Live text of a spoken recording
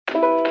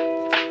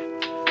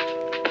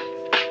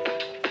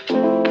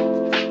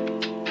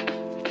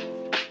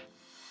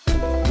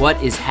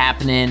What is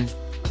happening?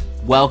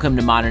 Welcome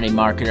to Modern Day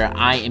Marketer.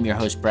 I am your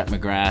host, Brett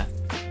McGrath.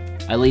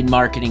 I lead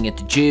marketing at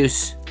The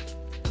Juice.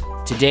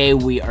 Today,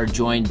 we are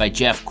joined by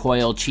Jeff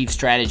Coyle, Chief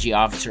Strategy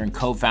Officer and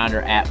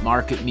co-founder at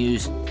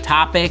MarketMuse.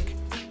 Topic,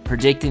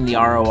 predicting the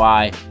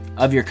ROI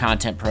of your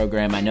content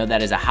program. I know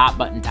that is a hot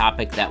button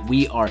topic that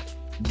we are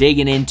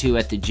digging into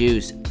at The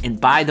Juice.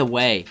 And by the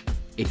way,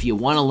 if you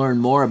want to learn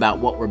more about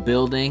what we're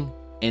building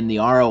and the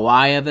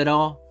ROI of it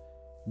all,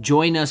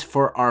 join us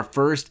for our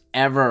first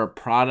ever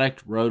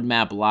product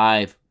roadmap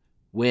live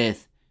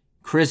with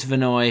Chris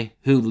Vanoy,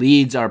 who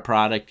leads our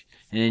product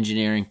and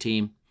engineering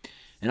team,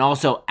 and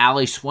also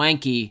Ali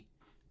Swanky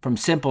from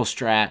Simple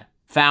Strat,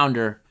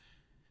 founder.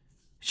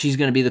 She's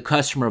going to be the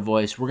customer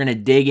voice. We're going to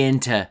dig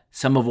into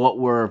some of what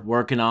we're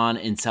working on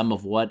and some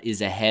of what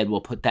is ahead.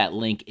 We'll put that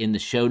link in the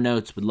show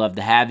notes. We'd love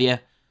to have you.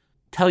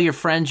 Tell your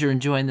friends you're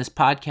enjoying this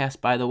podcast,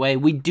 by the way.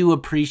 We do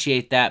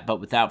appreciate that, but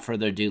without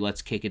further ado,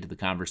 let's kick into the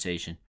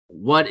conversation.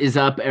 What is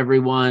up,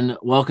 everyone?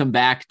 Welcome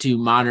back to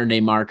Modern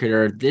Day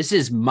Marketer. This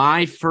is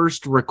my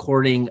first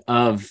recording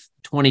of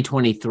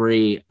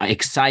 2023.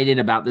 Excited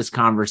about this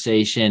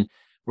conversation.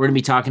 We're going to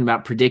be talking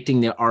about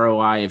predicting the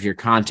ROI of your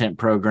content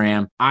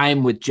program.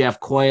 I'm with Jeff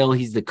Coyle.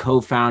 He's the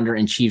co-founder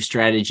and chief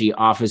strategy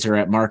officer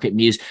at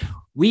MarketMuse.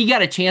 We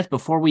got a chance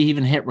before we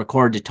even hit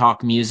record to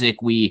talk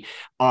music. We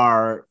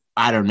are,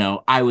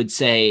 I would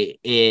say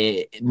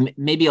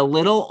maybe a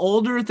little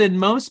older than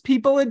most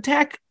people in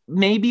tech.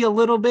 Maybe a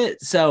little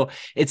bit. So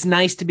it's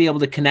nice to be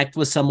able to connect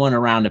with someone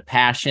around a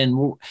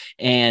passion,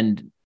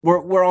 and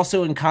we're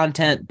also in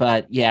content,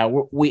 but yeah,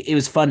 it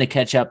was fun to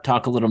catch up,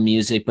 talk a little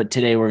music, but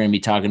today we're going to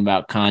be talking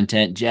about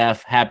content.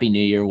 Jeff, Happy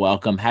New Year.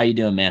 Welcome. How you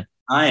doing, man?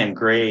 I am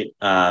great.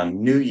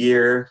 New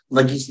year,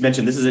 like you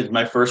mentioned, this is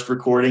my first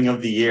recording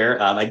of the year.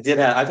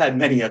 I've had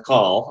many a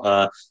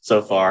call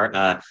so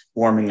far,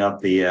 warming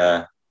up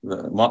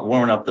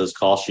those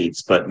call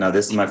sheets, but no,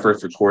 this is my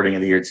first recording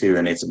of the year too,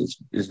 and it's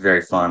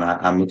very fun.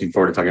 I'm looking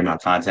forward to talking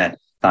about content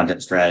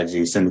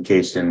strategy,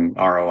 syndication,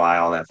 ROI,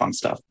 all that fun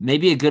stuff.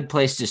 Maybe a good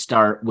place to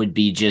start would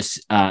be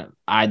just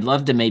I'd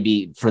love to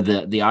maybe for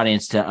the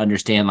audience to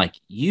understand, like,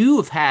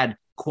 you've had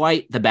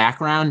quite the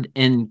background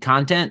in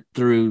content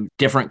through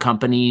different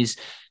companies.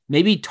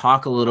 Maybe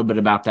talk a little bit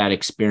about that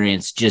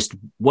experience, just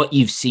what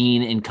you've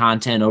seen in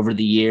content over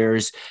the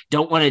years.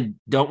 Don't want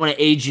to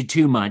age you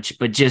too much,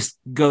 but just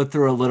go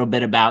through a little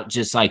bit about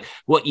just like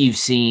what you've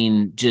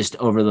seen just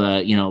over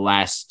the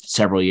last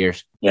several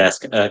years. Yes,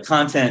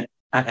 content.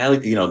 I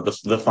like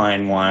the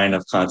fine wine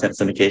of content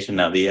syndication.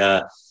 Now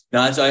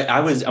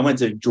I went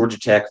to Georgia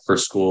Tech for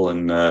school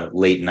in the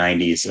late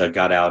 '90s.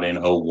 Got out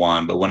in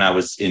 '01, but when I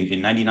was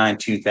in '99,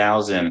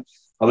 2000.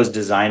 I was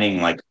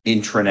designing like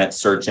intranet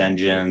search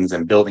engines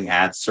and building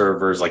ad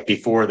servers like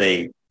before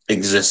they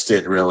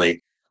existed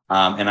really.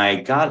 And I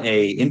got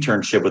a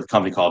internship with a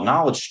company called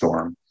Knowledge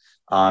Storm.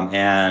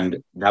 And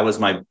that was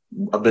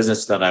a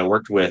business that I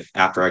worked with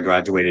after I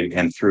graduated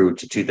and through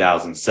to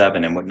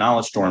 2007. And what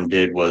Knowledge Storm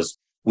did was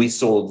we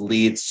sold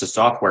leads to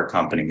software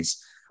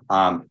companies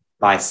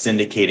by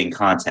syndicating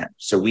content.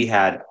 So we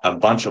had a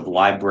bunch of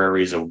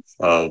libraries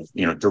of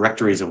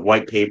directories of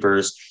white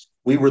papers.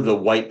 We were the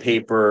white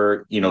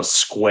paper,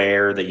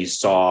 square that you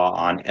saw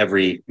on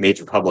every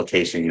major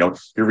publication. You're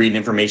reading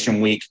Information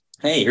Week.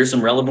 Hey, here's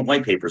some relevant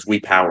white papers. We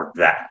powered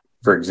that,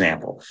 for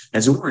example.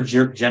 And so we were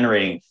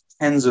generating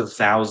tens of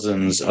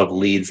thousands of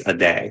leads a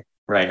day,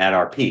 right, at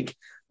our peak.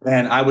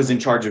 And I was in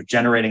charge of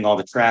generating all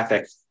the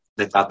traffic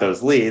that got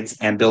those leads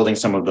and building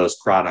some of those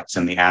products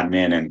and the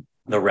admin and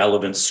the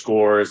relevant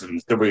scores.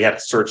 And we had a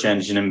search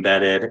engine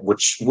embedded,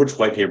 which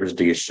white papers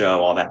do you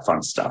show, all that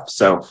fun stuff.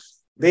 So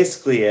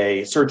basically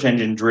a search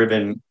engine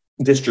driven,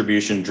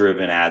 distribution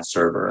driven ad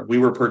server. We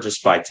were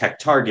purchased by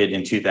TechTarget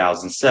in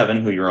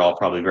 2007, who you're all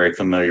probably very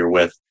familiar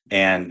with.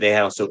 And they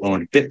also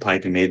owned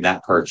BitPipe and made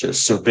that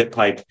purchase. So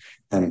BitPipe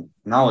and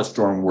Knowledge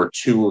Storm were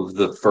two of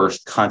the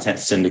first content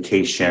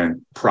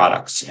syndication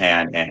products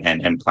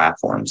and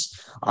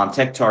platforms.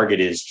 TechTarget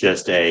is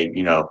just a,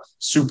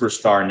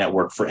 superstar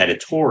network for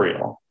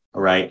editorial,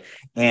 right?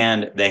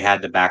 And they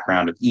had the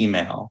background of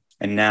email.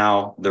 And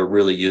now they're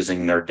really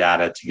using their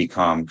data to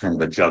become kind of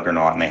the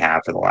juggernaut, and they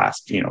have for the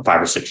last, 5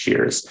 or 6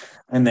 years.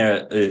 And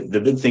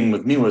the big thing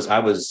with me was I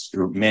was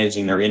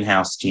managing their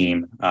in-house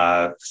team,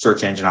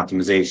 search engine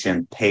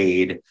optimization,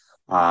 paid,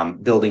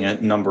 building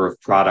a number of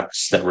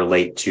products that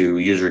relate to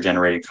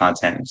user-generated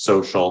content and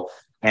social.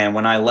 And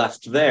when I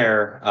left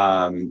there,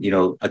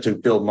 to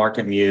build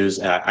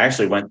MarketMuse, I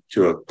actually went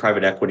to a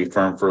private equity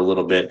firm for a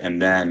little bit and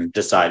then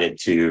decided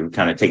to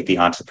kind of take the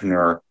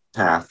entrepreneur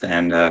path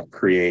and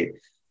create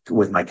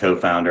with my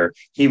co-founder.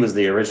 He was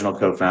the original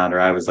co-founder.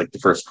 I was like the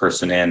first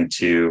person in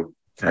to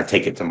kind of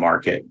take it to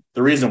market.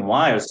 The reason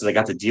why was because I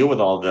got to deal with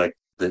all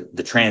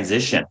the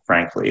transition,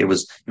 frankly. It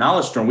was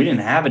Knowledge Storm. We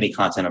didn't have any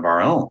content of our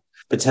own,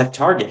 but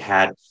TechTarget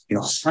had,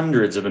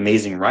 hundreds of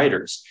amazing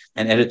writers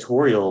and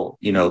editorial,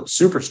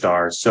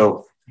 superstars.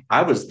 So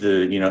I was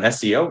the,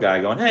 SEO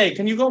guy going, hey,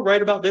 can you go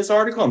write about this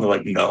article? And they're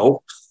like,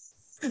 no.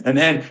 And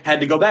then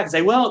had to go back and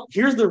say, well,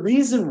 here's the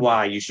reason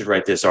why you should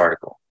write this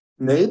article.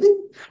 maybe.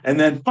 And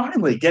then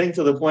finally getting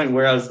to the point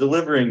where I was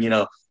delivering,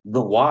 the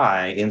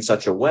why in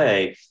such a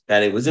way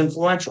that it was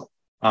influential.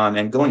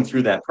 And going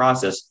through that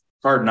process,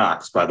 hard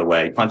knocks, by the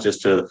way, punches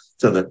to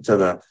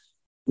the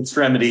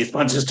extremities,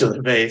 punches to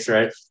the face,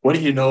 right? What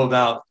do you know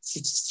about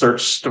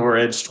search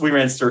storage? We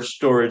ran search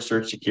storage,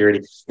 search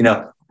security, and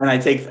I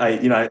take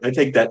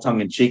that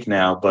tongue in cheek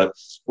now, but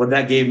what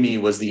that gave me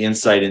was the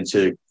insight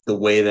into the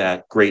way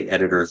that great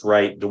editors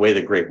write, the way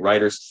that great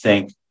writers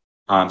think,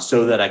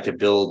 so that I could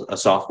build a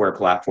software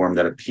platform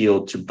that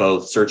appealed to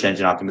both search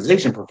engine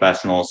optimization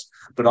professionals,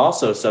 but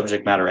also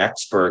subject matter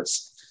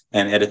experts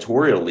and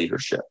editorial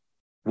leadership,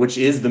 which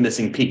is the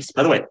missing piece.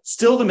 By the way,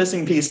 still the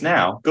missing piece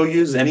now. Go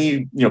use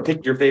any,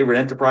 pick your favorite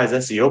enterprise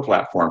SEO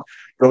platform.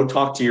 Go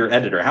talk to your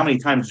editor. How many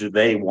times do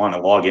they want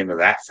to log into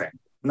that thing?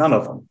 None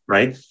of them,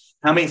 right?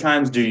 How many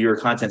times do your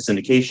content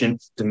syndication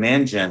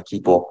demand gen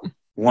people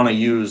want to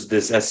use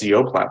this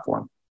SEO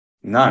platform?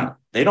 None.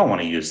 They don't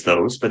want to use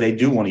those, but they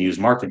do want to use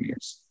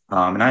MarketMuse.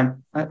 And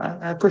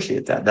I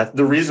appreciate that. That's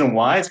the reason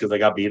why, is because I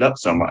got beat up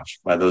so much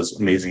by those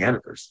amazing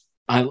editors.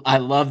 I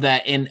love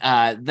that. And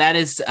that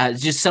is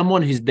just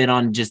someone who's been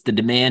on just the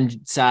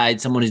demand side,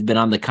 someone who's been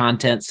on the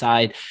content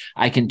side.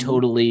 I can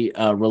totally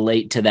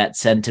relate to that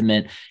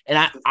sentiment.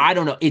 And I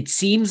don't know, it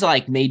seems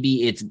like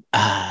maybe it's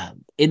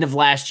end of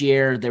last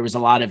year, there was a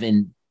lot of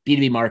in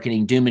B2B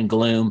marketing, doom and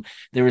gloom.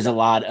 There was a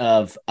lot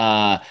of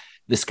the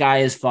sky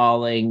is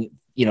falling,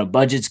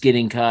 budgets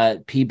getting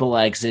cut, people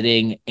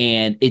exiting.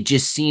 And it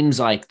just seems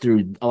like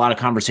through a lot of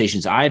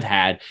conversations I've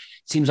had, it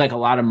seems like a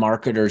lot of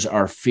marketers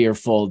are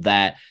fearful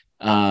that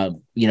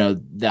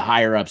the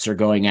higher ups are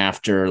going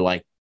after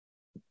like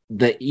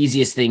the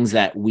easiest things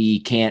that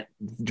we can't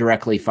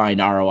directly find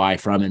ROI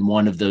from. And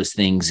one of those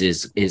things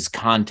is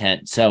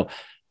content. So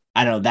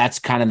I don't know, that's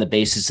kind of the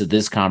basis of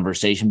this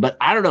conversation, but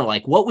I don't know,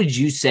 like, what would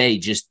you say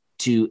just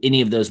to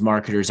any of those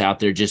marketers out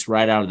there, just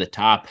right out of the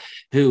top,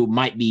 who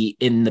might be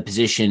in the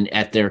position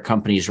at their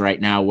companies right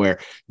now where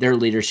their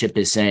leadership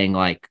is saying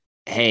like,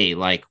 hey,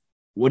 like,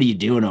 what are you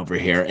doing over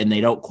here? And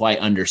they don't quite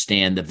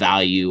understand the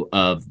value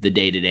of the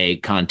day-to-day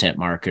content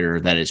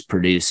marketer that is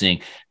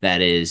producing,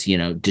 that is,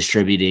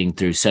 distributing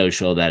through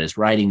social, that is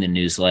writing the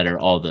newsletter,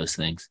 all those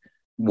things.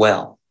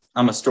 Well,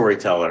 I'm a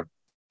storyteller.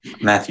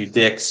 Matthew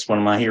Dix, one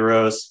of my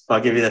heroes.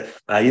 I'll give you that.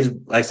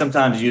 I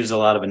sometimes use a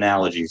lot of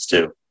analogies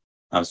too.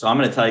 So I'm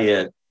going to tell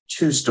you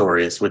two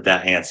stories with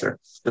that answer.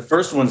 The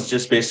first one's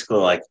just basically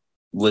like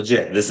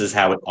legit. This is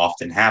how it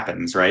often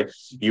happens, right?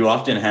 You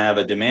often have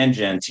a demand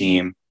gen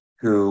team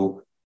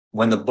who,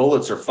 when the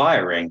bullets are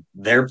firing,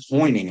 they're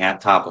pointing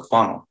at top of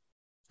funnel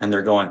and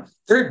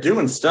they're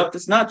doing stuff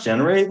that's not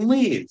generating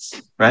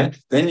leads, right?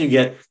 Then you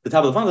get the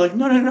top of the funnel, like,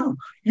 no,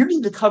 you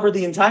need to cover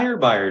the entire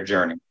buyer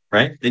journey,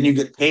 right? Then you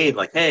get paid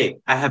like, hey,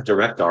 I have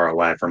direct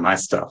ROI for my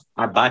stuff.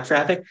 I buy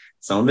traffic.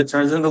 Some of it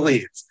turns into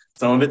leads.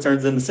 Some of it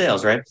turns into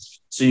sales, right?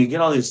 So you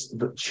get all these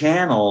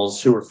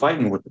channels who are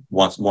fighting with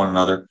one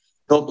another.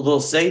 They'll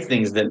say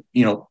things that,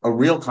 a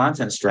real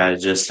content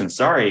strategist, and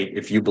sorry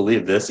if you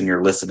believe this and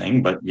you're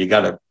listening, but you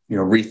got to,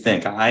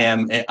 rethink.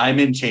 I'm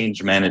in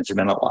change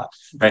management a lot,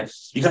 right?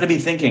 You got to be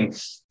thinking,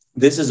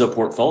 this is a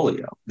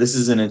portfolio. This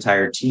is an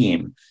entire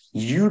team.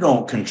 You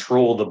don't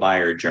control the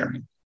buyer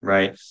journey,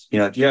 right?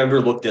 If you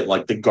ever looked at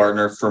like the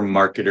Gartner for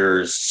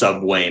Marketers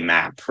subway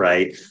map,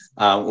 right?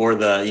 Or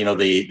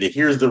the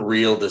here's the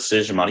real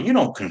decision model. You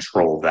don't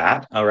control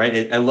that. All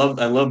right. I love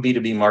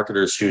B2B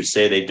marketers who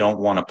say they don't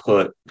want to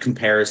put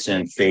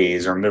comparison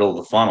phase or middle of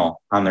the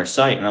funnel on their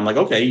site. And I'm like,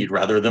 okay, you'd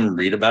rather them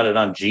read about it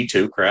on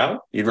G2 Crowd?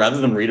 You'd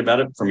rather them read about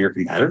it from your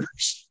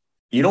competitors?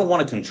 You don't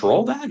want to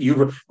control that? We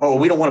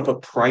don't want to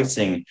put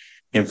pricing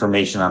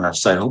information on our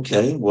site.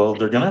 Okay, well,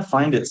 they're going to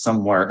find it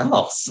somewhere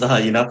else.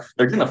 They're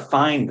going to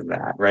find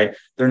that, right?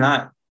 They're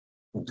not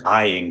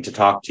dying to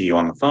talk to you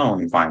on the phone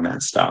and find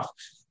that stuff.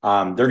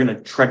 They're going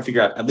to try to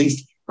figure out at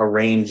least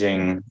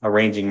arranging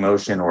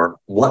motion or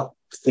what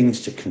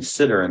things to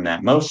consider in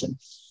that motion.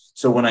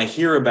 So when I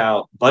hear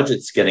about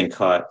budgets getting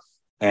cut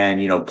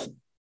and,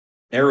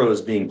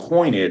 arrows being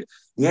pointed,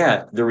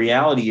 yeah, the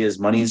reality is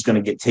money is going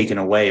to get taken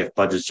away if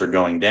budgets are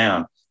going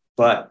down.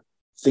 But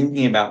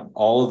thinking about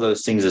all of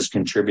those things as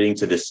contributing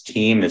to this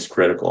team is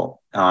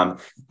critical,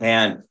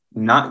 and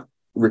not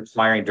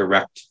requiring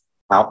direct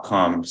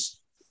outcomes,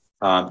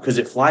 because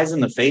it flies in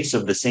the face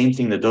of the same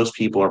thing that those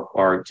people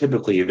are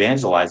typically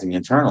evangelizing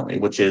internally,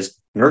 which is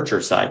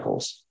nurture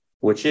cycles,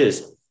 which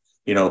is,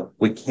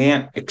 we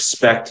can't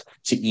expect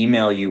to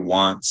email you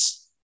once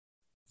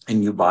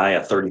and you buy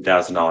a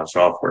 $30,000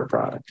 software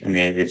product. I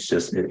mean, it's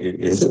just,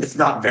 it's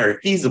not very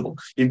feasible.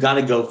 You've got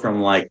to go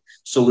from like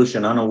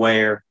solution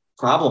unaware,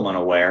 problem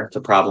unaware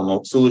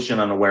to solution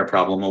unaware,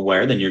 problem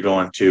aware. Then you're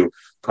going to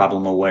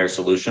problem aware,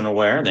 solution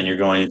aware. Then you're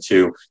going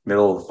to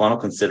middle of the funnel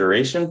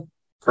consideration,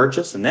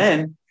 purchase. And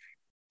then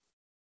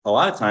a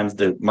lot of times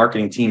the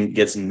marketing team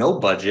gets no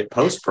budget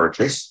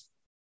post-purchase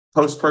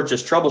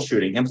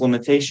troubleshooting,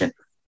 implementation.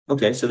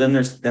 Okay. So then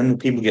the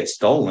people get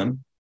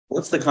stolen.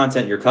 What's the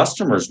content your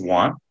customers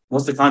want?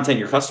 What's the content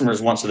your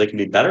customers want so they can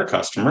be better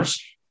customers,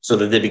 so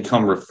that they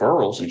become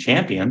referrals and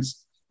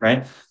champions,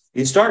 right?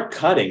 you start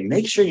cutting,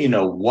 make sure you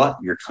know what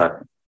you're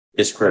cutting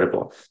is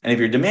critical. And if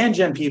your demand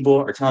gen people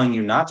are telling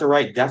you not to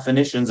write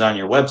definitions on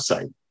your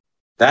website,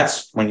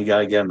 that's when you got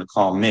to get them to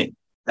call me.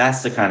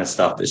 That's the kind of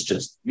stuff that's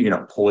just,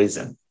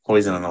 poison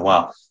in the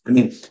well. I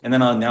mean, and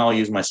then I'll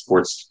use my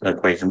sports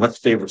equation. What's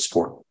favorite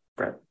sport,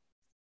 Brett?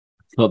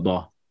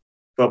 Football.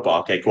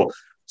 Football. Okay, cool.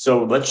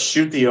 So let's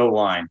shoot the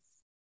O-line.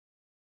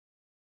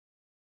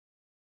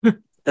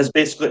 That's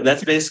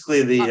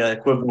basically the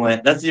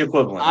equivalent. That's the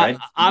equivalent, right?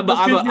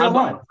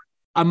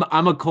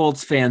 I'm a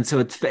Colts fan, so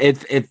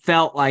it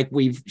felt like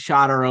we've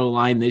shot our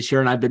O-line this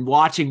year, and I've been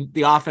watching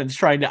the offense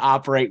trying to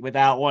operate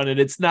without one, and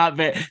it's not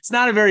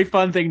a very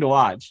fun thing to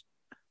watch.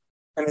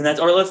 I mean,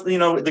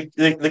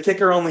 the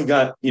kicker only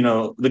got,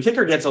 the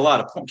kicker gets a lot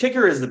of points.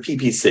 Kicker is the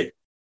PPC.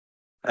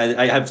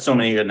 I have so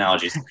many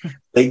analogies.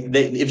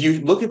 If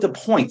you look at the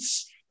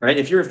points, right?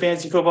 If you're a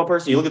fantasy football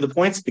person, you look at the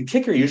points, the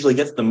kicker usually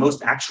gets the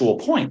most actual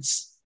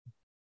points.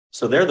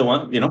 So they're the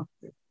one, you're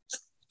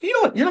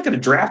not going to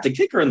draft a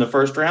kicker in the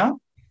first round,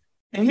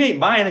 and you ain't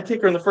buying a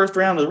kicker in the first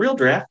round of the real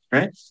draft,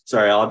 right?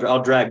 Sorry,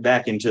 I'll drag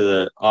back into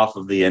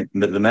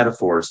the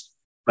metaphors,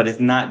 but it's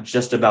not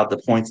just about the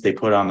points they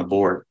put on the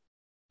board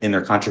in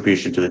their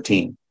contribution to the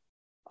team.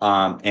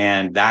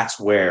 And that's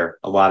where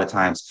a lot of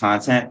times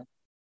content,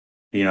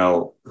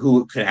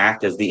 who can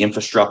act as the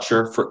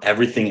infrastructure for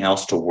everything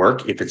else to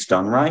work if it's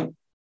done right?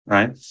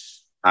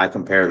 I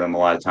compare them a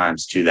lot of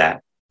times to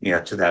that,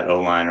 to that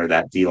O-line or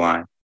that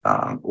D-line,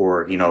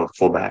 or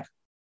fullback.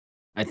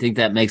 I think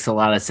that makes a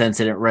lot of sense,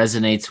 and it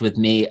resonates with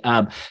me.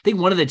 I think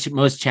one of the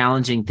most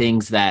challenging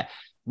things that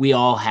we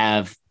all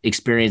have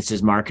experienced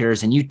as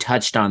marketers, and you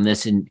touched on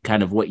this in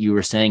kind of what you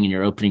were saying in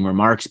your opening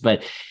remarks,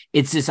 but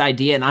it's this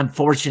idea, and I'm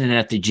fortunate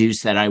at the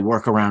Juice that I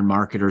work around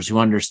marketers who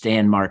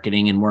understand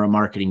marketing, and we're a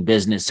marketing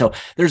business. So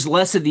there's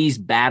less of these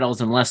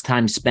battles and less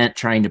time spent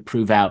trying to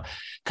prove out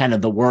kind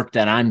of the work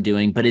that I'm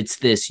doing. But it's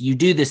this, you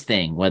do this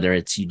thing, whether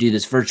it's you do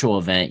this virtual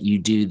event, you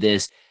do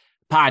this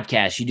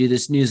podcast, you do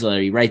this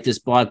newsletter, you write this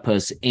blog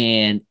post,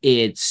 and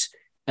it's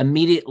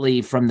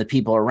immediately from the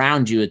people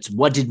around you, it's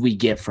what did we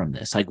get from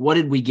this? Like, what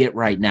did we get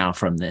right now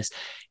from this?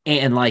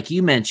 And like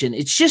you mentioned,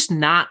 it's just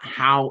not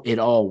how it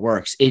all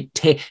works.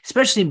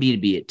 Especially in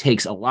B2B, it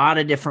takes a lot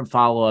of different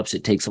follow-ups.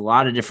 It takes a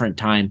lot of different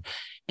time.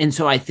 And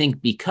so I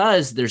think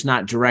because there's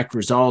not direct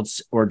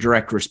results or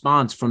direct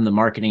response from the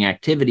marketing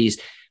activities,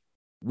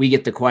 we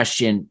get the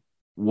question,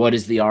 what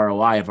is the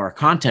ROI of our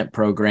content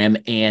program?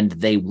 And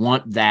they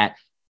want that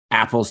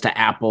apples to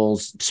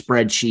apples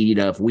spreadsheet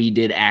of we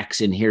did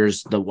X and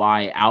here's the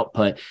Y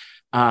output.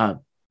 And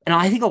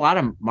I think a lot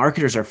of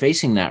marketers are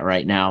facing that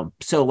right now.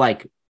 So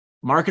like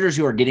marketers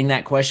who are getting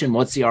that question,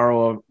 what's the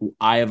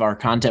ROI of our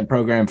content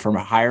program from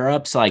higher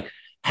ups? Like,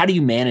 how do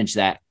you manage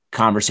that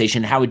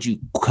conversation? How would you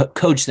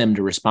coach them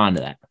to respond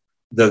to that?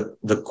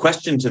 The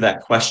question to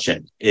that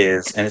question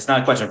is, and it's not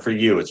a question for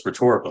you, it's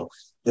rhetorical.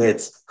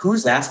 It's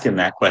who's asking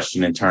that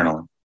question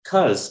internally?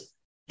 Because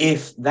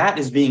if that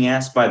is being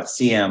asked by the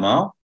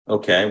CMO,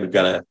 okay, we've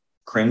got to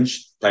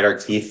cringe, bite our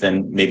teeth,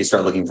 and maybe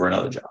start looking for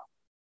another job,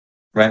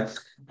 right?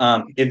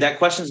 If that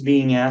question is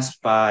being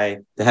asked by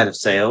the head of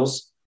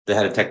sales, the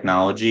head of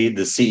technology,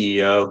 the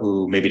CEO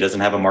who maybe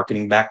doesn't have a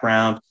marketing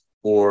background,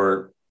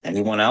 or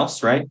anyone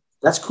else, right?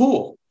 That's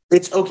cool.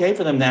 It's okay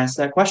for them to ask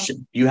that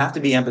question. You have to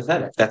be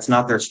empathetic. That's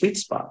not their sweet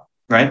spot,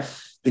 right?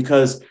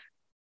 Because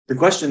the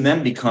question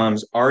then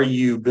becomes, are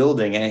you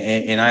building?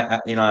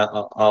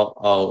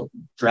 I'll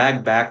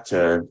drag back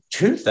to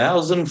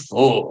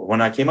 2004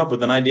 when I came up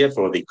with an idea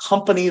for the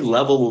company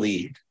level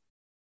lead,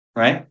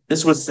 right?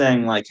 This was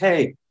saying like,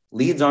 hey,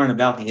 leads aren't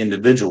about the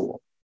individual.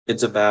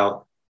 It's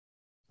about,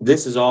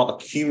 this is all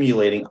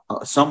accumulating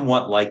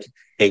somewhat like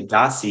a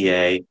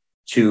dossier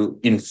to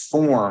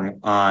inform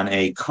on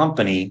a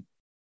company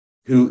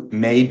who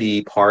may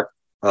be part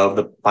of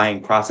the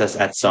buying process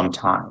at some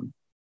time.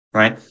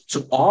 Right.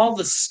 So all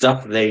the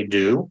stuff they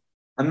do,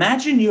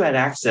 imagine you had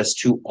access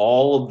to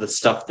all of the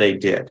stuff they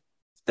did,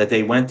 that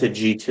they went to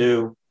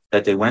G2,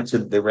 that they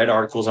read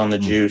articles on the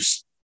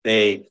Juice.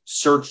 They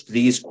searched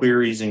these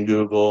queries in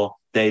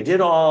Google. They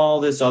did all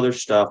this other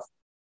stuff.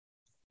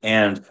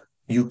 And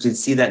you could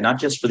see that not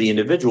just for the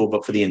individual,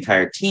 but for the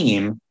entire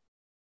team.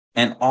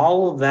 And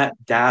all of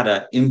that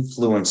data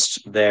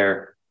influenced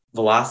their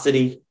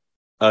velocity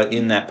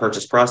in that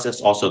purchase process,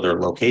 also their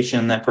location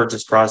in that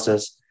purchase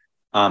process.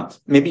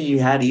 Maybe you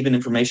had even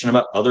information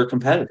about other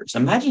competitors.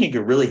 Imagine you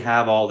could really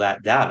have all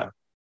that data,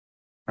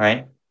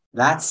 right?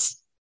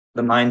 That's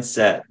the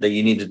mindset that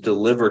you need to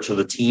deliver to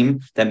the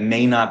team that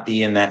may not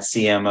be in that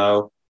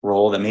CMO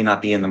role, that may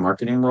not be in the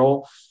marketing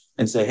role,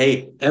 and say,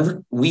 hey,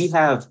 we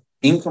have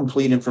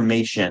incomplete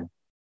information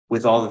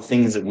with all the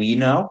things that we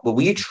know, but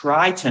we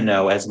try to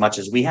know as much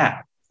as we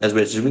have, as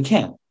much as we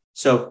can.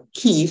 So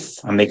Keith,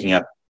 I'm making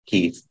up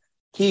Keith.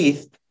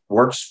 Keith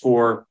works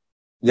for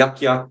Yuck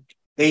Yuck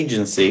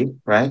agency,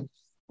 right?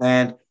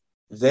 And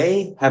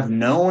they have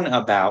known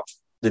about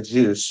the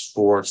Juice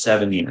for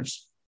 7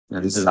 years. Now,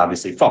 this is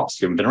obviously false.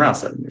 You haven't been around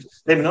 7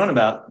 years. They've known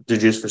about the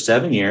Juice for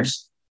 7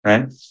 years,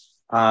 right?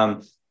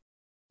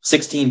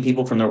 16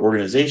 people from their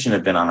organization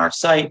have been on our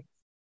site,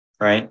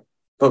 right?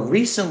 But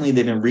recently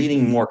they've been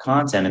reading more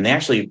content, and they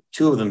actually,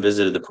 2 of them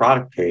visited the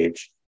product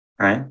page,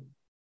 right?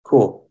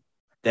 Cool.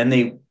 Then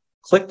they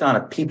clicked on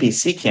a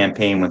PPC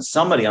campaign when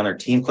somebody on their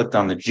team clicked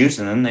on the juice,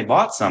 and then they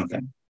bought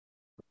something.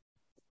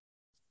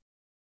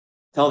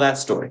 Tell that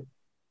story,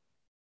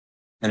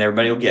 and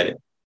everybody will get it.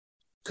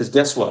 Because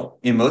guess what?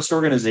 In most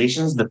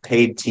organizations, the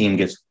paid team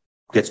gets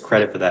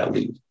credit for that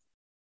lead.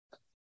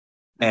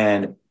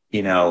 And,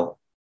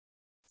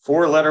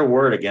 4-letter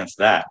word against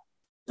that.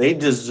 They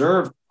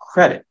deserve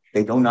credit.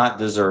 They do not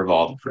deserve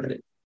all the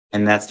credit.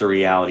 And that's the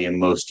reality in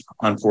most,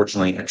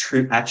 unfortunately,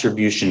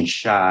 attribution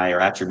shy or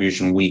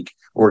attribution weak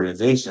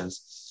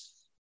organizations.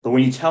 But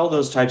when you tell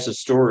those types of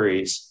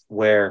stories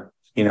where,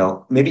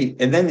 maybe,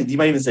 and then you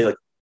might even say, like,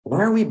 why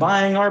are we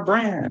buying our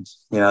brand?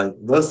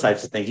 Those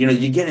types of things.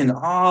 You get into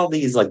all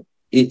these, like,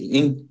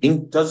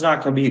 it does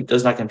not compute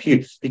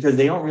because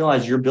they don't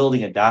realize you're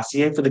building a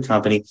dossier for the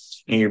company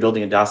and you're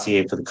building a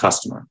dossier for the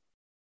customer.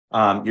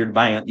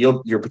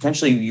 You're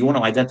potentially, you want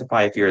to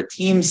identify if you're a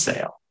team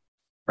sale,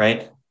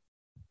 right?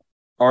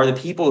 Are the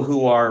people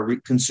who are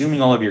consuming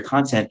all of your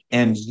content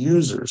end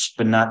users,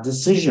 but not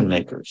decision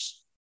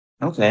makers?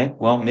 Okay,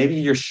 well, maybe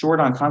you're short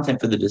on content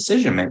for the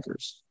decision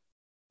makers.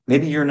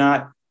 Maybe you're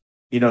not,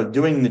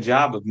 doing the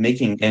job of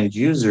making end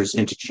users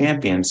into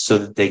champions so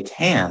that they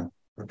can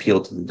appeal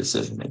to the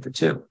decision maker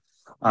too.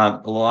 A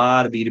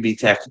lot of B2B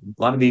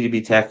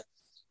tech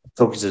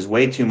focuses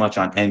way too much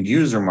on end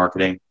user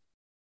marketing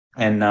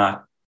and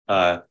not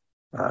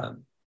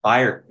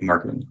buyer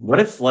marketing. What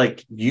if,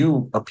 like,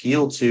 you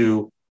appeal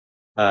to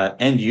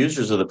end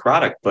users of the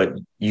product, but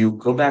you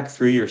go back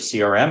through your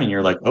CRM and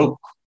you're like, oh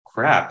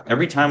crap,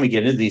 every time we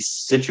get into these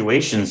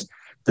situations,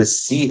 the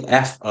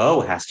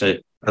CFO has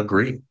to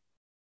agree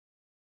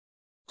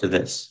to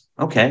this.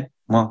 Okay,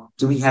 well,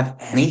 do we have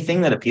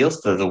anything that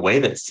appeals to the way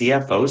that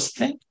CFOs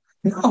think?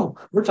 No,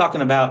 we're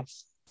talking about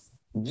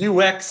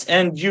UX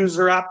and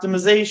user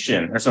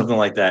optimization or something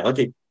like that.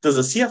 Okay, does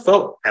a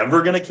CFO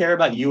ever going to care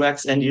about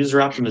UX and user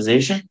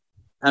optimization?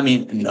 I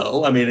mean,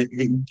 no. I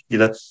mean,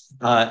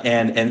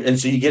 and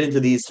so you get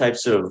into these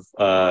types of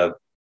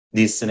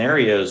these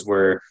scenarios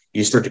where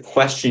you start to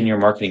question your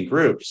marketing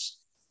groups.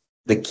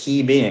 The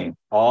key being,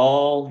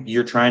 all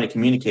you're trying to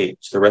communicate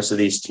to the rest of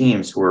these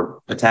teams who are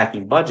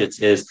attacking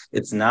budgets is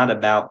it's not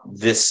about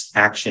this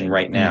action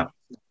right now.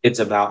 It's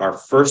about our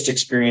first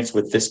experience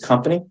with this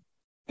company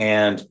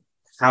and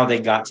how they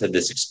got to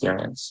this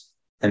experience.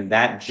 And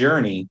that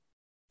journey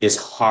is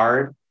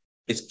hard.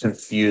 It's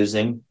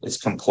confusing. It's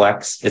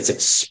complex. It's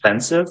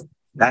expensive.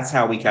 That's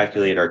how we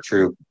calculate our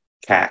true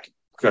CAC,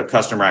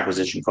 customer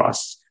acquisition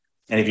costs.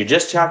 And if you're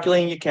just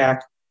calculating your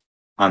CAC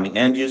on the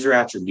end user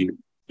attribute,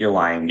 you're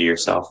lying to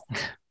yourself.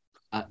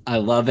 I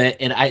love it.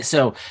 And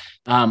so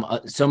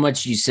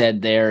much you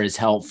said there is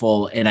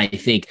helpful. And I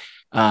think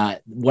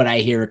what I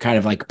hear kind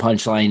of like a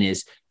punchline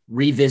is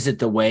revisit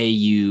the way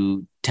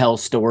you tell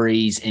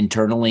stories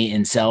internally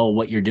and sell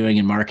what you're doing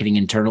in marketing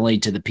internally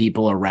to the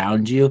people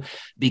around you,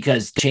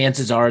 because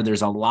chances are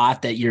there's a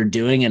lot that you're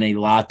doing and a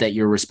lot that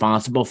you're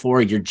responsible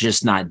for. You're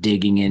just not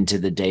digging into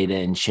the data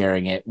and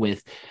sharing it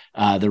with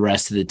the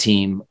rest of the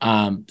team.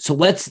 So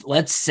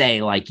let's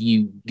say, like,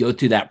 you go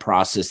through that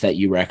process that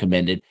you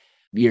recommended.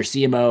 Your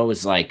CMO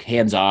is like,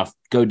 hands off,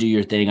 go do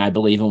your thing. I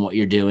believe in what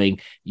you're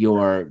doing.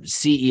 Your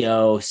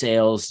CEO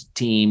sales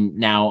team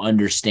now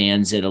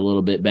understands it a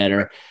little bit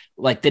better.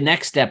 Like, the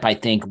next step, I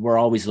think we're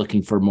always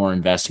looking for more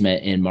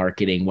investment in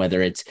marketing,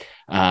 whether it's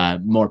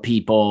more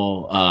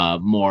people,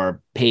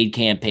 more paid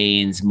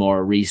campaigns,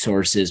 more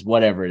resources,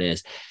 whatever it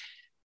is.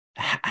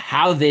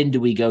 How then do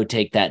we go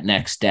take that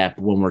next step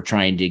when we're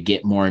trying to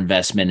get more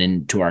investment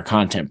into our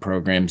content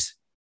programs,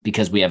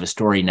 because we have a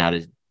story now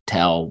to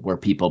tell where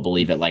people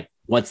believe it? Like,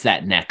 what's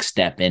that next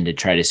step in to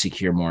try to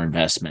secure more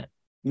investment?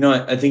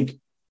 I think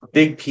a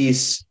big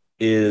piece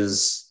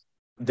is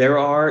there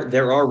are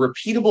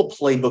repeatable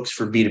playbooks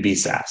for B2B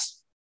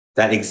SaaS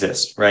that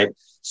exist, right?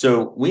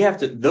 So we have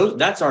to,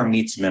 that's our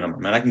meets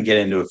minimum. And I can get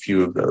into a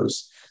few of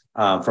those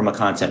from a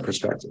content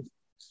perspective.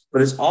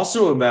 But it's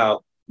also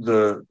about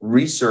the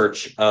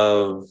research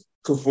of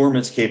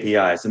performance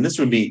KPIs. And this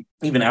would be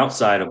even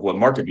outside of what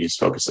MarketMuse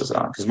focuses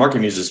on, because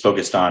MarketMuse is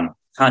focused on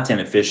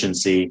content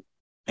efficiency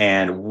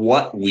and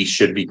what we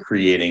should be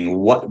creating,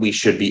 what we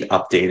should be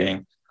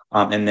updating,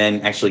 and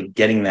then actually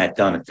getting that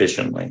done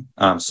efficiently.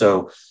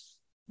 So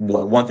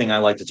one thing I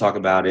like to talk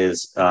about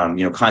is,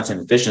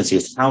 content efficiency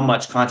is how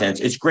much content.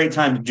 It's a great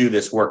time to do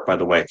this work, by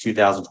the way.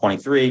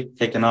 2023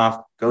 kicking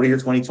off. Go to your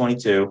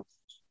 2022.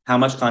 How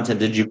much content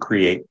did you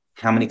create?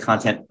 How many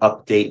content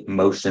update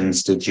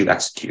motions did you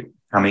execute?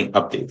 How many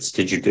updates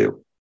did you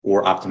do,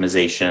 or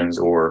optimizations,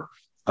 or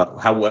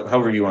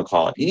however you want to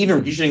call it?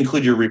 Even you should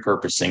include your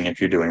repurposing if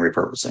you're doing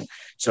repurposing.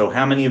 So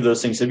how many of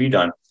those things have you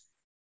done?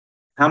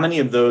 How many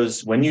of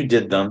those, when you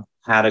did them,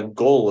 had a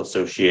goal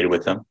associated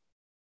with them,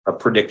 a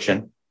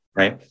prediction,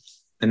 right?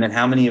 And then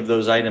how many of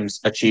those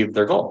items achieved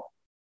their goal,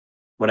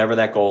 whatever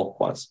that goal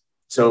was?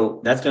 So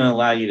that's going to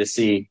allow you to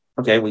see,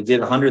 okay, we did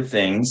 100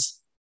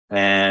 things.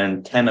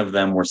 and 10 of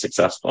them were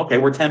successful. Okay,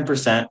 we're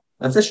 10%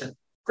 efficient.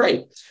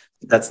 Great.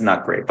 That's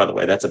not great, by the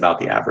way. That's about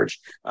the average,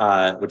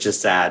 which is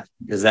sad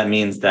because that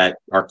means that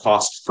our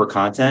cost for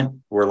content,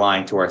 we're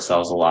lying to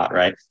ourselves a lot,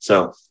 right?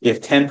 So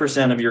if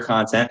 10% of your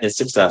content is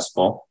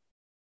successful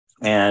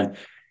and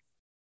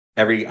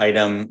every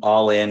item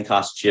all in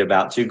costs you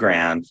about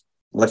 $2,000,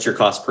 what's your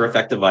cost per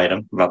effective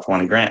item? About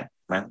 $20,000,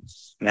 right?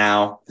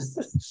 Now,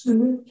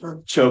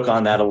 choke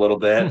on that a little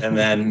bit and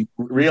then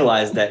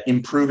realize that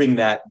improving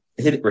that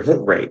hit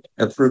rate,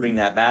 improving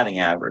that batting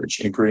average,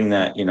 improving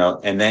that,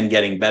 and then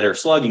getting better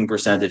slugging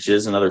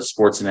percentages, another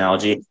sports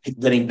analogy,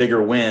 getting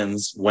bigger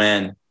wins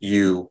when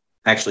you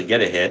actually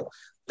get a hit,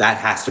 that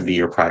has to be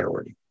your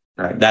priority,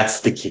 right?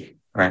 That's the key,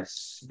 right?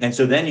 And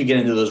so then you get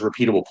into those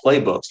repeatable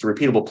playbooks. The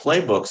repeatable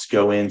playbooks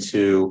go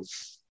into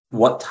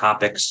what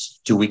topics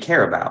do we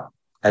care about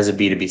as a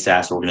B2B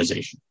SaaS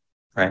organization,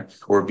 right?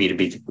 Or a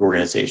B2B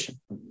organization.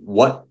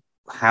 What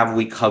have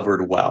we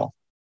covered well?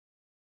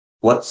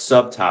 What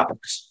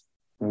subtopics?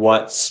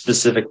 What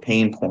specific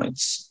pain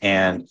points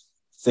and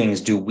things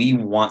do we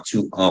want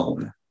to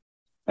own?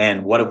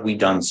 And what have we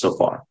done so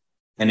far?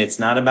 And it's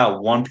not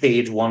about one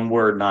page, one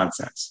word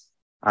nonsense.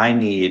 I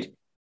need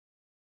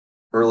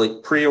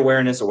early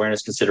pre-awareness,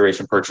 awareness,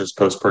 consideration, purchase,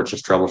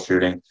 post-purchase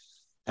troubleshooting,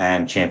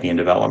 and champion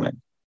development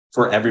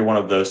for every one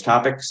of those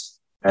topics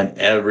and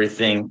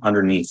everything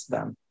underneath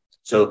them.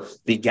 So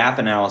the gap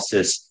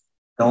analysis,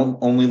 don't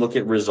only look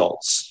at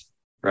results,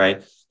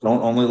 right?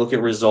 Don't only look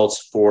at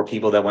results for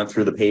people that went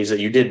through the page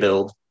that you did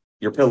build,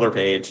 your pillar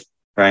page,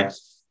 right?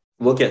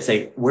 Look at,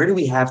 say, where do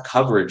we have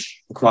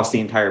coverage across the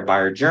entire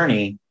buyer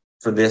journey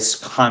for this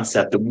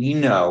concept that we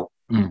know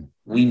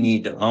we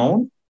need to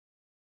own,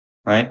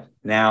 right?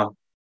 Now,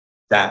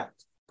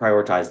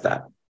 prioritize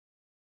that.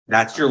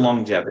 That's your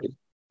longevity.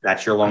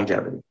 That's your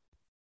longevity.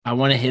 I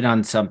want to hit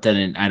on something,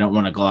 and I don't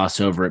want to gloss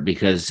over it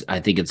because I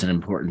think it's an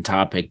important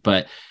topic,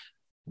 but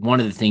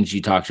one of the things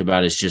you talked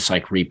about is just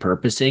like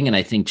repurposing. And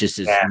I think just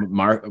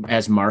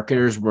as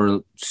marketers, we're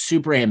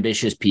super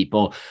ambitious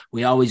people.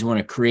 We always want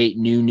to create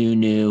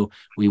new.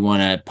 We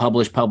want to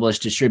publish,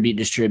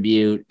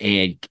 distribute,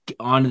 and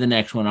on to the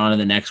next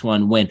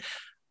one. When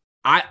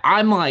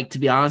I'm like, to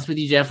be honest with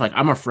you, Jeff, like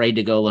I'm afraid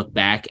to go look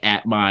back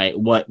at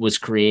what was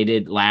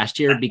created last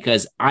year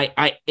because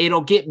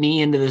it'll get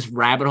me into this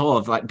rabbit hole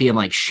of like being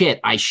like,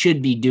 shit, I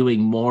should be doing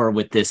more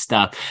with this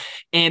stuff.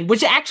 And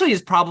which actually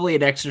is probably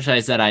an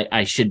exercise that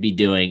I should be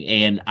doing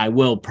and I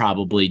will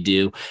probably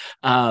do.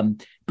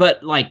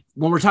 But like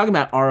when we're talking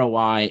about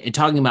ROI and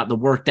talking about the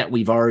work that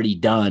we've already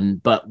done,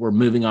 but we're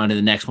moving on to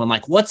the next one,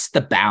 like what's the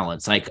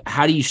balance? Like,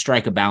 how do you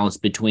strike a balance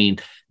between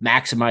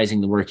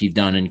maximizing the work you've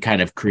done and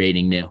kind of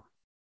creating new?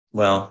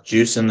 Well,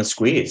 juice in the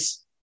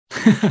squeeze,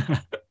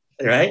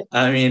 right?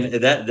 I mean,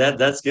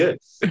 that's good.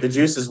 The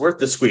juice is worth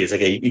the squeeze.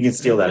 Okay, you can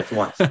steal that if you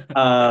want.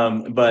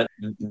 But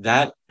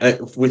that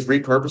with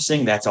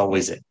repurposing, that's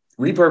always it.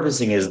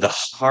 Repurposing is the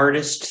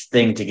hardest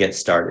thing to get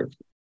started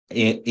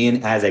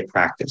in as a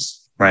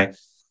practice, right?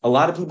 A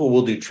lot of people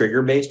will do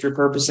trigger-based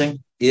repurposing.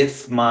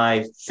 If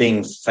my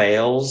thing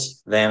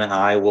fails, then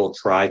I will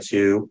try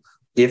to.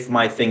 If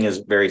my thing is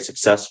very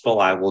successful,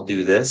 I will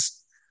do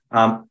this.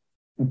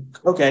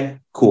 Okay,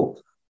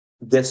 cool.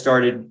 Get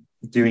started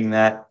doing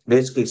that.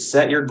 Basically,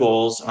 set your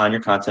goals on your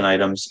content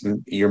items,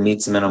 your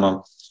meets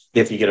minimum.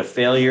 If you get a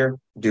failure,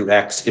 do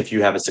X. If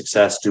you have a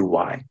success, do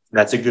Y.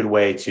 That's a good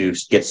way to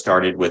get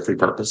started with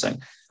repurposing.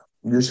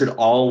 You should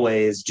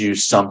always do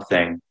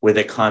something with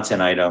a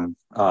content item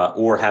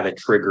or have a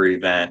trigger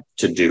event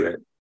to do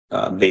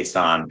it based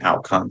on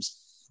outcomes.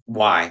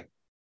 Why?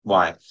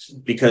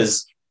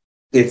 Because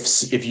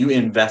if you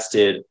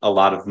invested a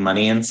lot of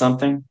money in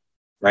something,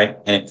 right,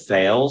 and it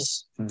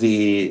fails,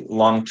 the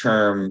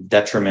long-term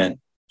detriment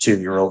to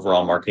your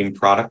overall marketing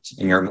product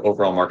and your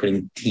overall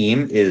marketing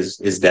team is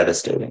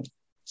devastating.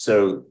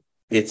 So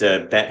it's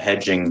a bet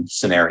hedging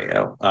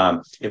scenario.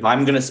 If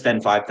I'm going to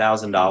spend $5,000,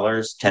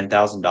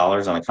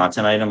 $10,000 on a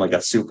content item, like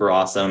a super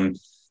awesome,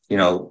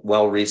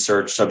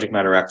 well-researched, subject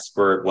matter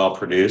expert,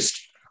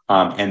 well-produced,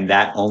 and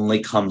that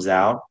only comes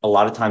out, a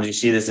lot of times you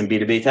see this in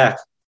B2B tech.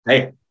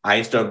 Hey, I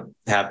used to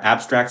have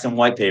abstracts and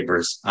white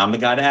papers. I'm the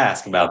guy to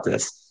ask about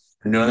this.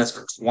 Been doing this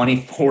for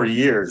 24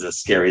 years, as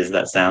scary as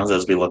that sounds,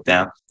 as we look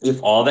down.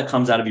 If all that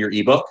comes out of your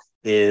ebook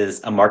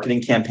is a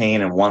marketing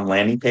campaign and one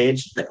landing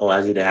page that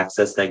allows you to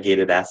access that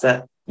gated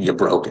asset, you're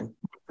broken,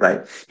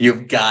 right?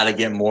 You've got to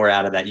get more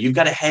out of that. You've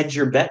got to hedge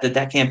your bet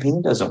that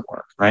campaign doesn't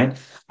work, right?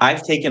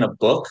 I've taken a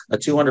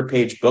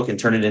 200-page book, and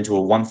turned it into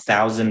a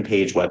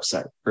 1,000-page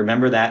website.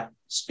 Remember that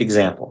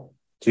example.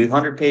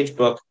 200-page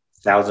book,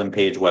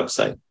 1,000-page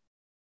website.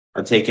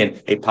 I've taken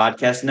a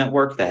podcast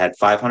network that had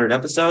 500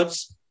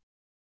 episodes,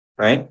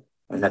 right?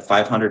 And that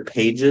 500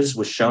 pages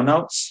with show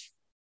notes,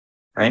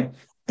 right?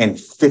 And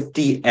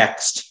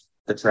 50x'd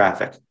the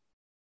traffic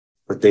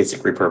with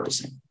basic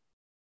repurposing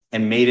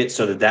and made it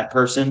so that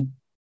person,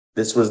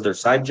 this was their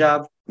side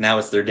job. Now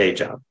it's their day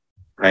job,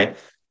 right?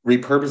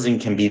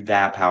 Repurposing can be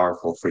that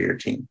powerful for your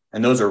team.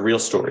 And those are real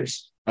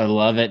stories. I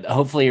love it.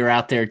 Hopefully you're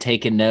out there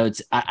taking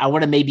notes. I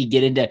want to maybe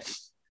get into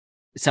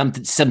some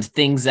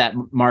things that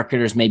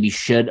marketers maybe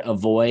should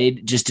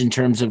avoid just in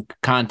terms of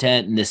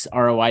content and this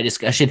ROI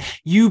discussion?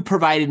 You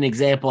provided an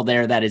example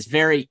there that is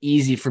very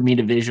easy for me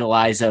to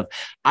visualize of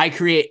I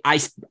create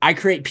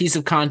a piece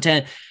of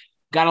content,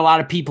 got a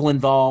lot of people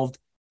involved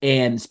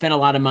and spent a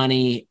lot of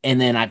money. And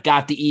then I've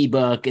got the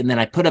ebook and then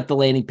I put up the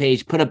landing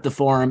page, put up the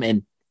forum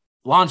and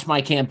launch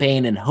my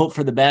campaign and hope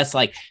for the best.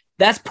 Like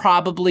that's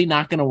probably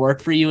not going to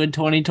work for you in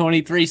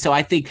 2023. So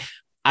I think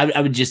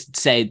I would just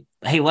say,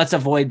 hey, let's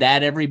avoid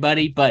that,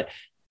 everybody. But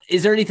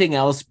is there anything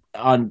else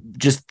on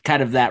just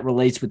kind of that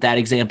relates with that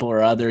example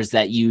or others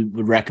that you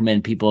would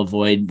recommend people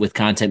avoid with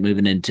content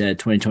moving into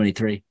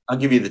 2023? I'll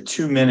give you the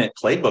 2-minute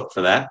playbook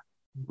for that.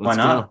 Why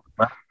not?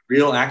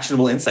 Real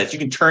actionable insights. You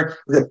can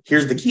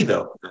here's the key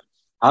though.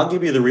 I'll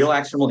give you the real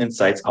actionable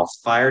insights. I'll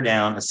fire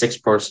down a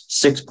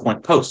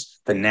 6-point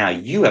post, but now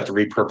you have to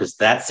repurpose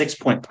that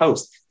 6-point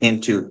post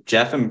into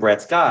Jeff and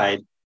Brett's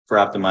guide for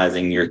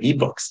optimizing your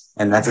ebooks.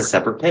 And that's a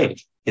separate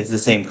page. It's the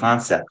same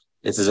concept.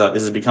 This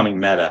is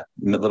becoming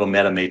little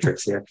meta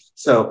matrix here.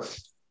 So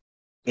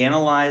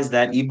analyze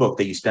that ebook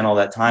that you spent all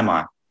that time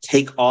on.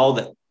 Take all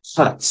the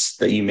cuts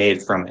that you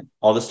made from it,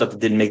 all the stuff that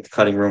didn't make the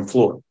cutting room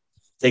floor.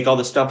 Take all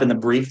the stuff in the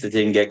brief that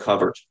didn't get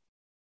covered,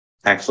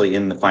 actually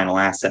in the final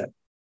asset,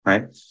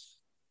 right?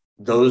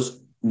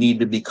 Those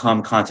need to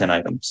become content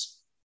items,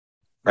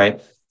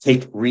 right?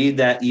 Read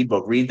that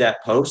ebook, read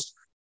that post.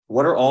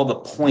 What are all the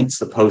points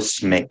the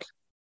posts make?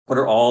 What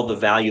are all the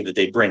value that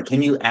they bring?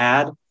 Can you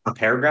add a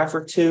paragraph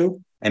or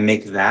two and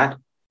make that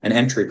an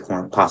entry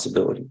point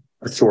possibility?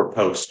 A short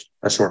post,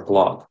 a short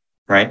blog,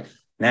 right?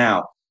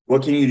 Now,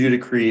 what can you do to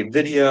create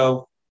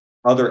video,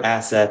 other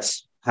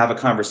assets, have a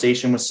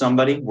conversation with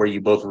somebody where you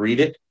both read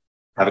it,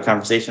 have a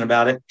conversation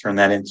about it, turn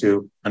that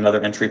into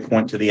another entry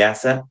point to the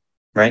asset,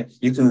 right?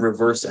 You can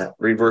reverse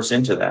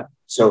into that.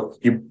 So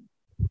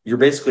you're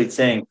basically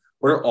saying,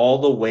 what are all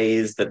the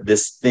ways that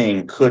this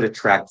thing could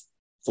attract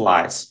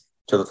flies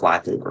to the fly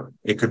paper?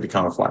 It could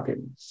become a fly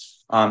paper.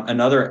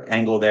 Another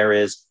angle there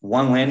is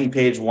one landing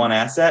page, one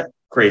asset,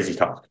 crazy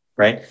talk,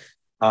 right?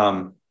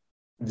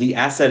 The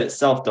asset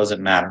itself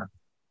doesn't matter.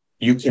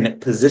 You can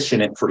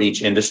position it for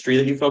each industry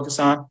that you focus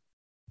on,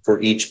 for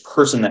each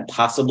person that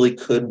possibly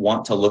could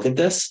want to look at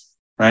this,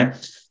 right?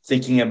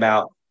 Thinking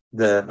about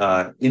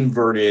the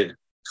inverted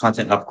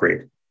content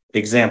upgrade.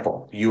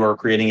 Example, you are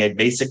creating a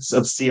basics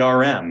of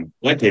CRM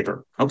white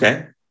paper.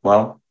 Okay,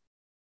 well,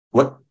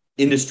 what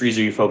industries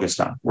are you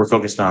focused on? We're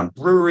focused on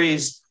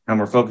breweries and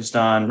we're focused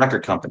on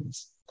record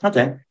companies.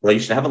 Okay, well, you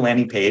should have a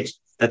landing page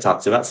that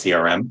talks about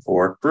CRM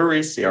for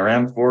breweries,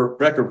 CRM for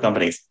record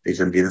companies. They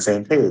shouldn't be the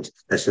same page.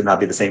 That should not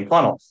be the same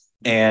funnel.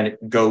 And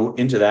go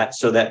into that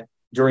so that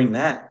during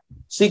that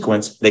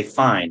sequence, they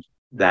find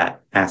that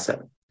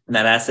asset. And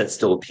that asset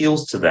still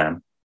appeals to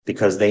them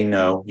because they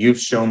know you've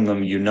shown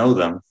them, you know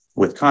them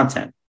with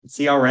content.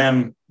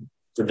 CRM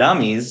for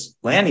dummies,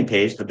 landing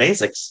page, the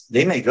basics,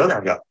 they may go there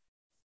and go,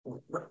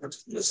 what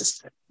does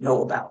this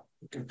know about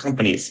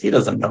companies? He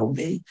doesn't know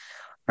me,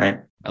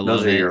 right?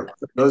 Those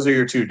are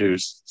your 2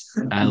 do's.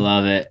 I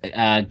love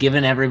it.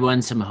 Giving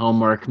everyone some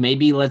homework.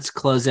 Maybe let's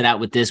close it out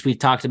with this. We've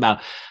talked about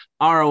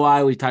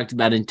ROI, we talked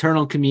about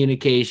internal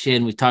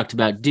communication, we talked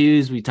about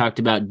do's, we talked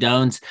about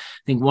don'ts.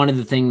 I think one of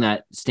the things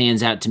that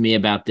stands out to me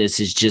about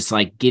this is just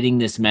like getting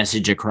this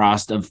message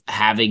across of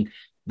having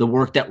the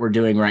work that we're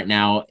doing right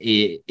now.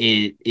 It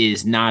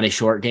is not a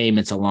short game,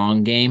 it's a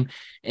long game.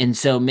 And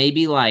so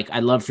maybe like,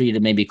 I'd love for you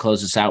to maybe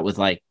close us out with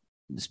like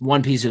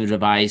one piece of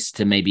advice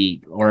to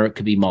maybe, or it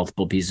could be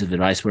multiple pieces of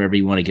advice, whatever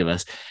you want to give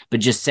us, but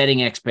just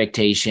setting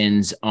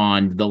expectations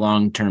on the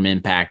long-term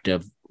impact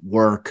of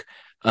work,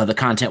 the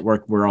content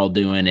work we're all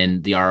doing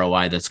and the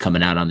ROI that's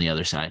coming out on the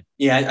other side.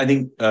 Yeah, I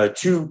think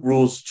two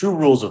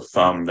rules of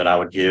thumb that I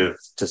would give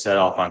to set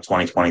off on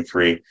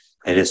 2023.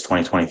 It is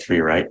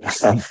 2023, right?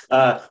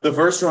 The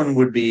first one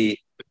would be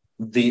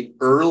the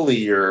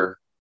earlier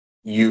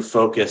you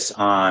focus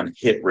on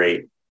hit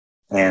rate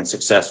and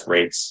success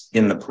rates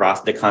in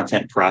the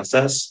content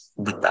process,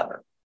 the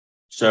better.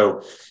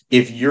 So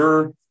if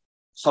you're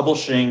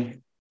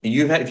publishing, if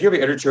you have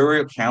an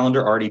editorial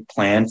calendar already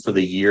planned for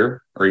the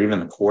year or even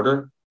the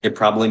quarter, it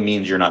probably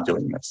means you're not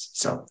doing this.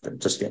 So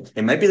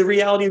it might be the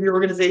reality of your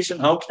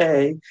organization.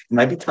 Okay, it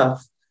might be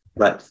tough,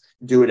 but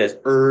do it as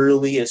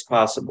early as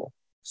possible.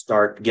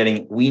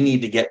 We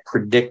need to get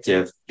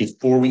predictive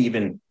before we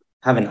even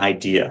have an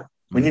idea.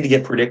 We need to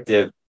get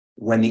predictive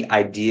when the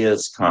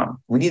ideas come.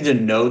 We need to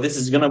know this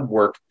is going to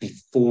work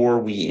before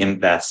we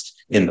invest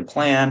in the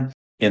plan,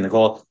 in the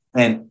goal,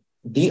 and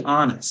be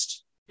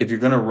honest. If you're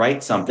going to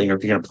write something or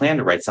if you're going to plan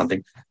to write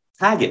something,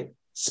 tag it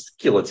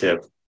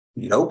speculative,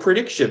 no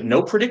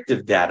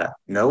predictive data,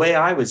 no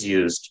AI was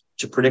used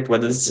to predict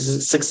whether this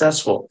is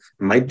successful.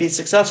 It might be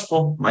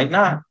successful, might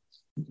not.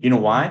 You know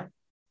why?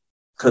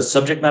 Because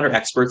subject matter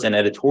experts and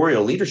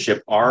editorial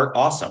leadership are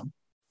awesome.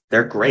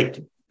 They're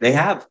great. They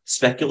have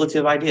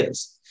speculative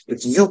ideas.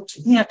 If you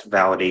can't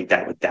validate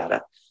that with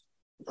data,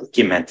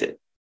 document it.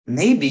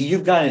 Maybe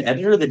you've got an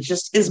editor that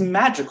just is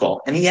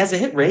magical and he has a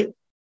hit rate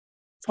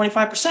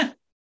 25%.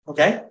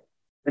 Okay.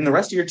 and the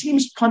rest of your team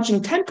is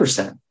punching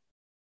 10%.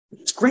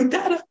 It's great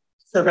data,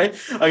 right?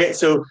 Okay,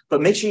 so,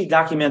 but make sure you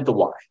document the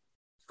why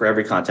for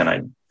every content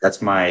item.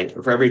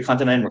 For every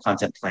content item or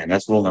content plan.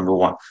 That's rule number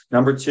one.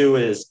 Number two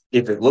is,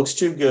 if it looks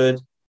too good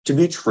to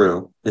be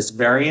true, it's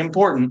very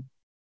important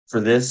for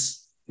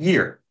this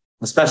year,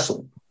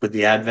 especially with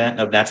the advent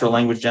of natural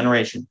language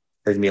generation.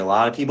 There's going to be a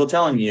lot of people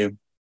telling you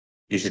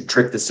should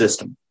trick the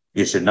system.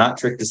 You should not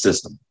trick the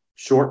system.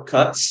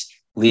 Shortcuts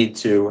lead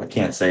to, I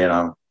can't say it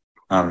on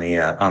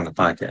the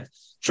podcast.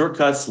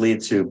 Shortcuts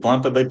lead to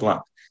blunt,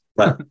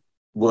 but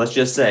well, let's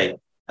just say,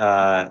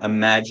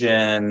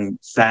 imagine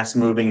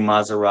fast-moving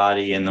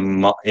Maserati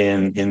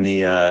in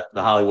the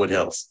Hollywood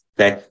Hills.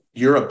 Okay,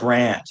 you're a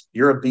brand,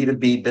 you're a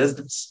B2B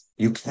business.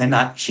 You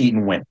cannot cheat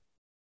and win.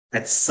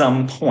 At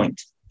some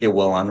point, it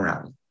will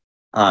unravel.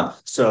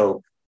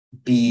 So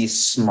be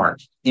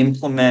smart.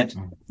 Implement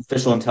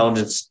artificial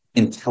intelligence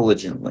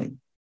intelligently,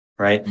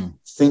 right?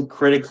 Think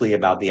critically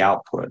about the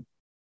output.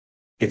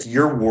 If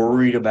you're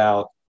worried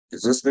about,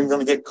 is this thing going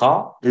to get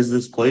caught? Is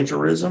this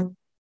plagiarism?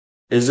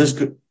 Is this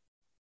good?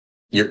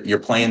 You're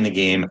playing the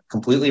game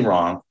completely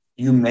wrong.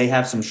 You may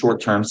have some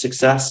short-term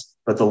success,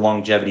 but the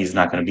longevity is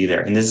not going to be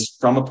there. And this is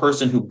from a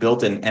person who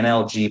built an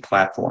NLG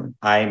platform.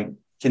 I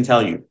can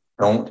tell you,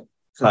 don't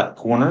cut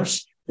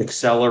corners,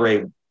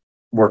 accelerate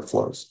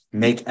workflows,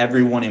 make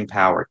everyone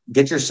empowered.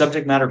 Get your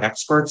subject matter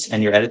experts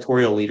and your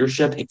editorial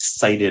leadership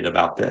excited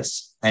about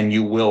this, and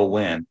you will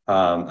win.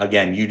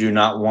 Again, you do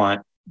not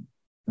want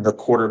the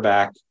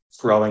quarterback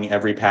throwing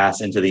every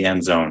pass into the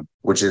end zone,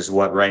 which is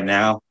what right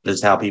now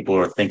is how people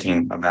are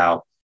thinking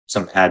about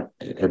some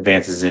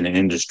advances in an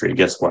industry.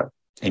 Guess what?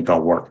 Ain't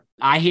gonna work.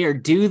 I hear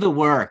do the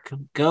work.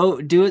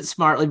 Go do it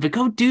smartly, but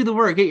go do the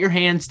work. Get your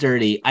hands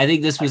dirty. I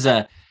think this was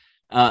a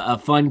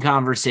fun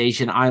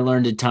conversation. I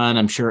learned a ton.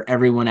 I'm sure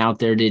everyone out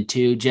there did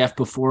too. Jeff,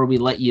 before we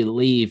let you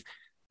leave,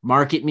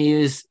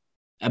 MarketMuse,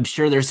 I'm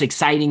sure there's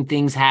exciting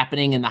things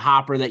happening in the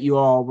hopper that you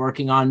all are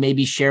working on.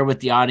 Maybe share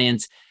with the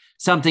audience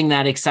something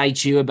that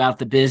excites you about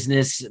the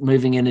business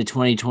moving into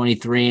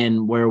 2023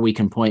 and where we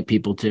can point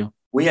people to.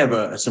 We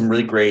have some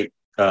really great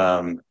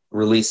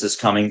releases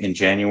coming in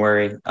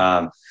January.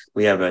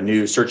 We have a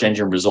new search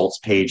engine results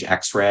page,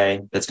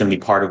 X-Ray, that's going to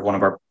be part of one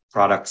of our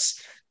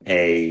products.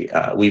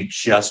 We've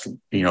just,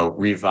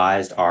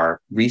 revised our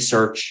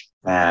research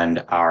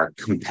and our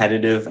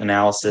competitive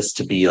analysis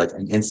to be like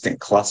an instant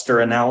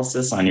cluster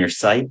analysis on your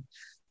site.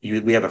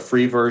 We have a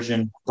free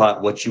version,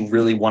 but what you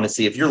really want to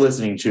see, if you're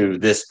listening to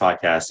this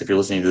podcast, if you're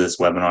listening to this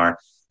webinar,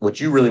 what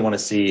you really want to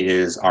see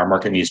is our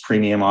MarketMuse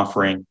premium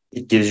offering.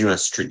 It gives you a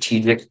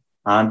strategic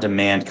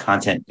on-demand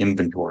content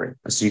inventory.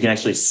 So you can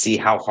actually see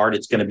how hard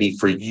it's going to be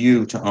for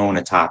you to own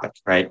a topic,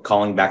 right?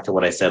 Calling back to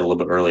what I said a little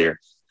bit earlier.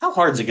 How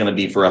hard is it going to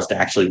be for us to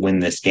actually win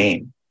this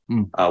game?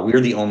 We're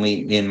the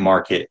only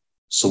in-market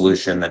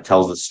solution that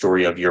tells the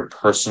story of your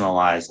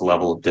personalized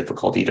level of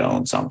difficulty to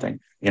own something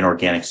in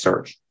organic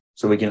search.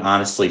 So we can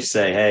honestly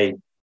say, hey,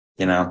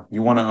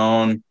 you want to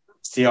own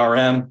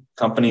CRM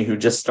company who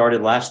just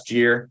started last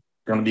year,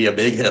 going to be a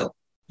big hill.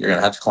 You're going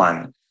to have to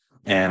climb it.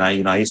 And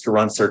I used to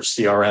run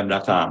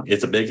searchcrm.com.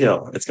 It's a big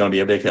hill. It's going to be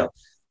a big hill.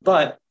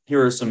 But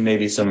here are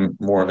maybe some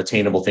more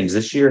attainable things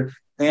this year.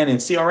 And in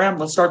CRM,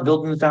 let's start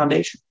building the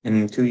foundation.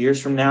 In 2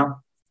 years from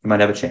now, you might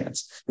have a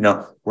chance.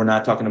 We're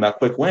not talking about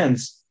quick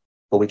wins,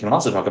 but we can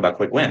also talk about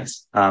quick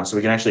wins. So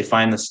we can actually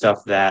find the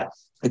stuff that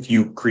if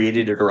you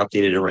created it or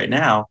updated it right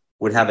now,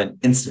 would have an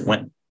instant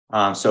win.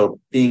 So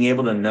being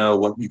able to know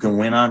what you can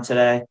win on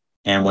today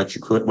and what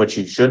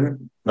you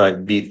shouldn't,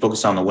 but be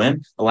focused on the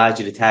win, allows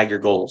you to tag your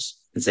goals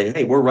and say,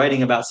 hey, we're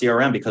writing about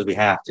CRM because we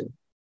have to.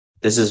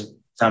 This is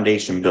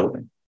foundation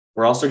building.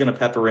 We're also going to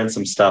pepper in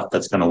some stuff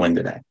that's going to win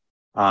today.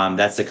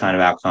 That's the kind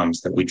of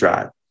outcomes that we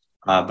drive.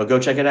 But go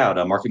check it out,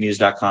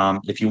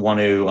 marketmuse.com. If you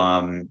want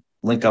to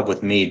link up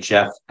with me,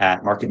 Jeff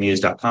at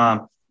marketmuse.com.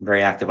 I'm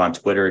very active on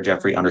Twitter,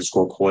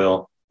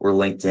 Jeffrey_Coyle. Or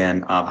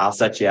LinkedIn. I'll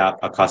set you out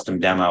a custom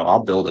demo.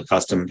 I'll build a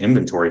custom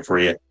inventory for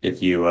you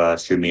if you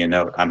shoot me a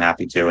note. I'm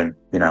happy to. And,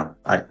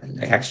 I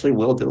actually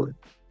will do it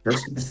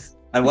personally.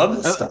 I love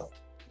this stuff.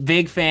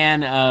 Big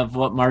fan of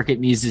what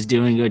MarketMuse is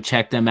doing. Go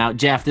check them out.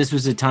 Jeff, this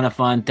was a ton of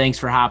fun. Thanks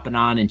for hopping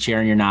on and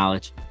sharing your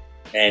knowledge.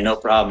 Hey, no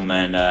problem.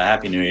 And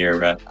Happy New Year,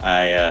 Brett.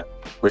 I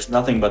wish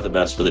nothing but the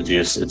best for the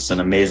juice. It's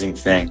an amazing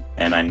thing.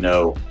 And I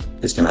know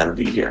it's going to have a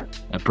big year.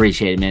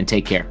 Appreciate it, man.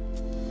 Take care.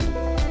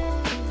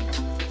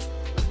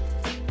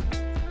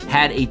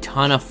 Had a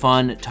ton of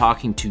fun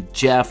talking to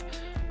Jeff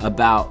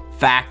about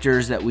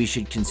factors that we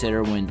should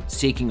consider when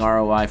seeking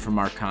ROI from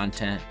our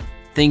content,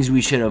 things we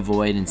should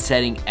avoid, and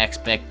setting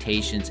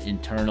expectations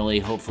internally.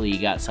 Hopefully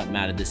you got something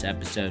out of this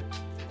episode.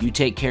 You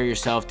take care of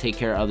yourself, take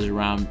care of others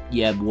around.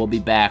 Yeah, we'll be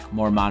back.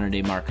 More Modern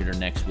Day Marketer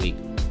next week.